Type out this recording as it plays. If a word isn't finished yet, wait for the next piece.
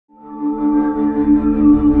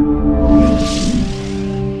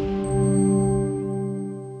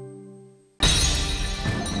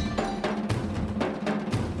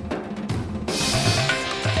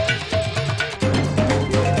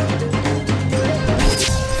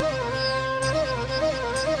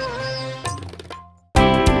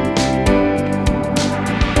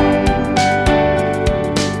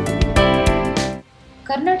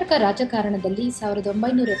ಕರ್ನಾಟಕ ರಾಜಕಾರಣದಲ್ಲಿ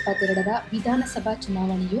 1972ರ ವಿಧಾನಸಭಾ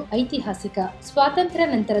ಚುನಾವಣೆಯು ಐತಿಹಾಸಿಕ. ಸ್ವಾತಂತ್ರ್ಯ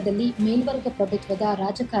ನಂತರದಲ್ಲಿ ಮೇಲ್ವರ್ಗ ಪ್ರಭುತ್ವದ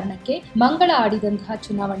ರಾಜಕಾರಣಕ್ಕೆ ಮಂಗಳ ಆಡಿದಂತಹ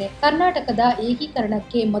ಚುನಾವಣೆ. ಕರ್ನಾಟಕದ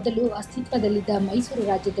ಏಕೀಕರಣಕ್ಕೆ ಮೊದಲು ಅಸ್ತಿತ್ವದಲ್ಲಿದ್ದ ಮೈಸೂರು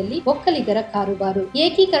ರಾಜ್ಯದಲ್ಲಿ ಒಕ್ಕಲಿಗರ ಕಾರುಬಾರು.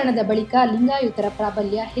 ಏಕೀಕರಣದ ಬಳಿಕ ಲಿಂಗಾಯತರ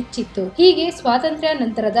ಪ್ರಾಬಲ್ಯ ಹೆಚ್ಚಿತ್ತು. ಹೀಗೆ ಸ್ವಾತಂತ್ರ್ಯ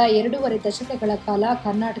ನಂತರದ 2.5 ದಶಕಗಳ ಕಾಲ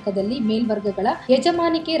ಕರ್ನಾಟಕದಲ್ಲಿ ಮೇಲ್ವರ್ಗಗಳ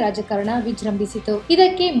ಯಜಮಾನಿಕೆ ರಾಜಕಾರಣ ವಿಜೃಂಭಿಸಿತು.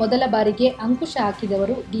 ಇದಕ್ಕೆ ಮೊದಲ ಬಾರಿಗೆ ಅಂಕುಶ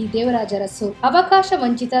ಹಾಕಿದವರು ಡಿ.ದೇವರಾಜ ಅರಸು. ಅವಕಾಶ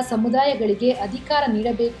ವಂಚಿತ ಸಮುದಾಯಗಳಿಗೆ ಅಧಿಕಾರ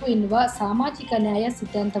ನೀಡಬೇಕು ಎನ್ನುವ ಸಾಮಾಜಿಕ ನ್ಯಾಯ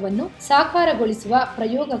ಸಿದ್ಧಾಂತವನ್ನು ಸಾಕಾರಗೊಳಿಸುವ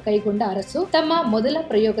ಪ್ರಯೋಗ ಕೈಗೊಂಡ ಅರಸು ತಮ್ಮ ಮೊದಲ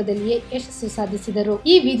ಪ್ರಯೋಗದಲ್ಲಿಯೇ ಯಶಸ್ಸು ಸಾಧಿಸಿದರು.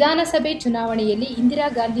 ಈ ವಿಧಾನಸಭೆ ಚುನಾವಣೆಯಲ್ಲಿ ಇಂದಿರಾ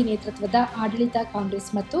ಗಾಂಧಿ ನೇತೃತ್ವದ ಆಡಳಿತ ಕಾಂಗ್ರೆಸ್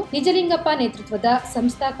ಮತ್ತು ನಿಜಲಿಂಗಪ್ಪ ನೇತೃತ್ವದ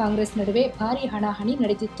ಸಂಸ್ಥಾ ಕಾಂಗ್ರೆಸ್ ನಡುವೆ ಭಾರಿ ಹಣಾಹಣಿ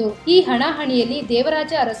ನಡೆದಿತ್ತು. ಈ ಹಣಾಹಣಿಯಲ್ಲಿ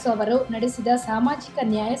ದೇವರಾಜ ಅರಸು ಅವರು ನಡೆಸಿದ ಸಾಮಾಜಿಕ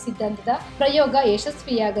ನ್ಯಾಯ ಸಿದ್ಧಾಂತದ ಪ್ರಯೋಗ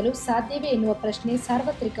ಯಶಸ್ವಿಯಾಗಲು ಸಾಧ್ಯವೇ ಎನ್ನುವ ಪ್ರಶ್ನೆ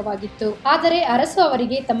ಸಾರ್ವತ್ರಿಕವಾಗಿತ್ತು. ಆದರೆ ಅರಸು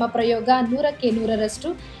ಅವರಿಗೆ ತಮ್ಮ ಪ್ರಯೋಗ 100ಕ್ಕೆ 100ರಷ್ಟು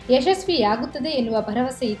ಯಶಸ್ವಿಯಾಗುತ್ತದೆ ಎನ್ನುವ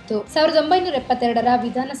ಭರವಸೆ ಇತ್ತು. 1972ರ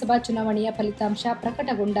ವಿಧಾನಸಭಾ ಚುನಾವಣೆಯ ಫಲಿತಾಂಶ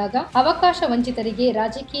ಪ್ರಕಟಗೊಂಡಾಗ ಅವಕಾಶ ವಂಚಿತರಿಗೆ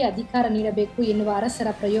ರಾಜಕೀಯ ಅಧಿಕಾರ ನೀಡಬೇಕು ಎನ್ನುವ ಅರಸರ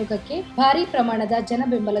ಪ್ರಯೋಗಕ್ಕೆ ಭಾರಿ ಪ್ರಮಾಣದ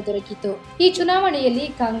ಜನಬೆಂಬಲ ದೊರಕಿತು. ಈ ಚುನಾವಣೆಯಲ್ಲಿ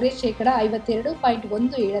ಕಾಂಗ್ರೆಸ್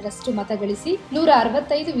 52.17% ಮತ ಗಳಿಸಿ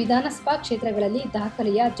 165 ವಿಧಾನಸಭಾ ಕ್ಷೇತ್ರಗಳಲ್ಲಿ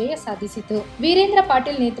ದಾಖಲೆಯ ಜಯ ಸಾಧಿಸಿತು. ವೀರೇಂದ್ರ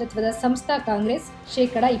ಪಾಟೀಲ್ ನೇತೃತ್ವದ ಸಂಸ್ಥಾ ಕಾಂಗ್ರೆಸ್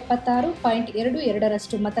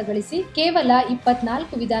 26.22% ಮತ ಗಳಿಸಿ ಕೇವಲ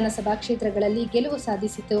 24 ವಿಧಾನಸಭಾ ಕ್ಷೇತ್ರಗಳಲ್ಲಿ ಗೆಲುವು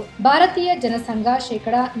ಸಾಧಿಸಿತು. ಭಾರತೀಯ ಜನಸಂಘ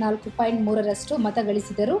 4.3% ಮತ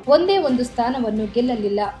ಗಳಿಸಿದರೂ ಒಂದೇ ಒಂದು ಸ್ಥಾನವನ್ನು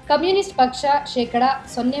ಗೆಲ್ಲಲಿಲ್ಲ. ಕಮ್ಯುನಿಸ್ಟ್ ಪಕ್ಷ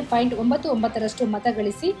 0.99% ಮತ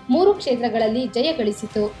ಗಳಿಸಿ 3 ಕ್ಷೇತ್ರಗಳಲ್ಲಿ ಜಯ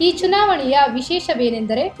ಗಳಿಸಿತು. ಈ ಚುನಾವಣೆಯ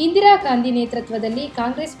ವಿಶೇಷವೇನೆಂದರೆ ಇಂದಿರಾ ಗಾಂಧಿ ನೇತೃತ್ವದಲ್ಲಿ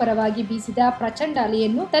ಕಾಂಗ್ರೆಸ್ ಪರವಾಗಿ ಬೀಸಿದ ಪ್ರಚಂಡ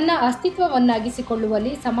ಅಲೆಯನ್ನು ತನ್ನ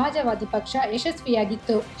ಅಸ್ತಿತ್ವವನ್ನಾಗಿಸಿಕೊಳ್ಳುವಲ್ಲಿ ಸಮಾಜವಾದಿ ಪಕ್ಷ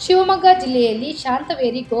ಯಶಸ್ವಿಯಾಗಿತ್ತು. ಶಿವಮೊಗ್ಗ ಜಿಲ್ಲೆಯಲ್ಲಿ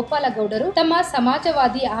ಶಾಂತವೇರಿ ಗೋಪಾಲಗೌಡರು ತಮ್ಮ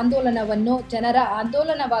ಸಮಾಜವಾದಿ ಆಂದೋಲನವನ್ನು ಜನರ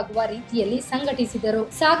ಆಂದೋಲನವಾಗುವ ರೀತಿಯಲ್ಲಿ ಸಂಘಟಿಸಿದರು.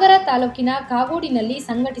 ಸಾಗರ ತಾಲೂಕಿನ ಕಾಗೋಡಿನಲ್ಲಿ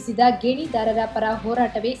ಸಂಘಟಿಸಿದ ಗೇಣಿದಾರರ ಪರ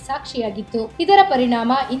ಹೋರಾಟವೇ ಸಾಕ್ಷಿಯಾಗಿತ್ತು. ಇದರ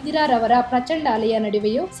ಪರಿಣಾಮ ಇಂದಿರಾರವರ ಪ್ರಚಂಡ ಅಲೆಯ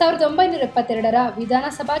ನಡುವೆಯೂ 1972ರ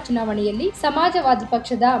ವಿಧಾನಸಭಾ ಚುನಾವಣೆಯಲ್ಲಿ ಸಮಾಜವಾದಿ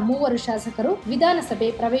ಪಕ್ಷದ 3 ಶಾಸಕರು ವಿಧಾನಸಭೆ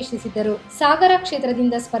ಪ್ರವೇಶಿಸಿದರು. ಸಾಗರ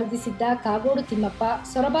ಕ್ಷೇತ್ರದಿಂದ ಸ್ಪರ್ಧಿಸಿದ್ದ ಕಾಗೋಡು ತಿಮ್ಮಪ್ಪ,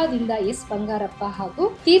 ಸೊರಬದಿಂದ ಎಸ್ ಬಂಗಾರಪ್ಪ ಹಾಗೂ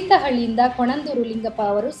ತೀರ್ಥಹಳ್ಳಿಯಿಂದ ಕೊಣಂದೂರು ಲಿಂಗಪ್ಪ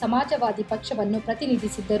ಅವರು ಸಮಾಜವಾದಿ ಪಕ್ಷವನ್ನು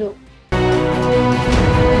ಪ್ರತಿನಿಧಿಸಿದ್ದರು.